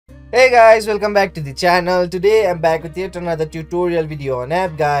Hey guys, welcome back to the channel. Today I'm back with yet another tutorial video on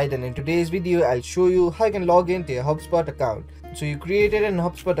app guide, and in today's video I'll show you how you can log into your Hubspot account. So you created an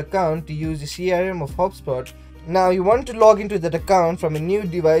Hubspot account to use the CRM of Hubspot. Now you want to log into that account from a new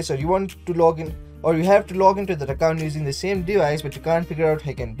device, or you have to log into that account using the same device, but you can't figure out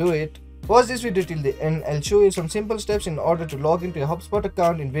how you can do it. Watch this video till the end. I'll show you some simple steps in order to log into your Hubspot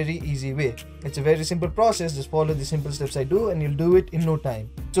account in very easy way. It's a very simple process. Just follow the simple steps I do and you'll do it in no time.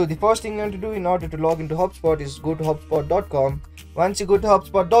 So the first thing you want to do in order to log into Hubspot is go to hubspot.com. Once you go to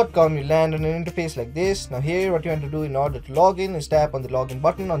hubspot.com, you land on an interface like this. Now here what you want to do in order to log in is tap on the login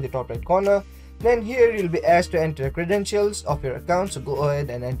button on the top right corner. Then here you'll be asked to enter the credentials of your account, so go ahead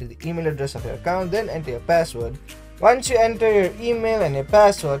and enter the email address of your account, then enter your password. Once you enter your email and your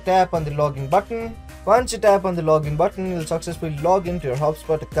password, tap on the login button. Once you tap on the login button, you'll successfully log into your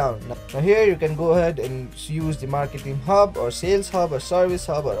Hubspot account. Now here you can go ahead and use the marketing hub or sales hub or service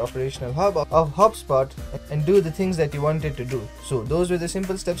hub or operational hub of Hubspot and do the things that you wanted to do. So those were the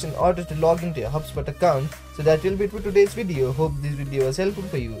simple steps in order to log into your Hubspot account. So that will be it for today's video. Hope this video was helpful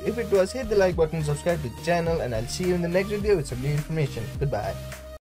for you. If it was, hit the like button, subscribe to the channel, and I'll see you in the next video with some new information. Goodbye.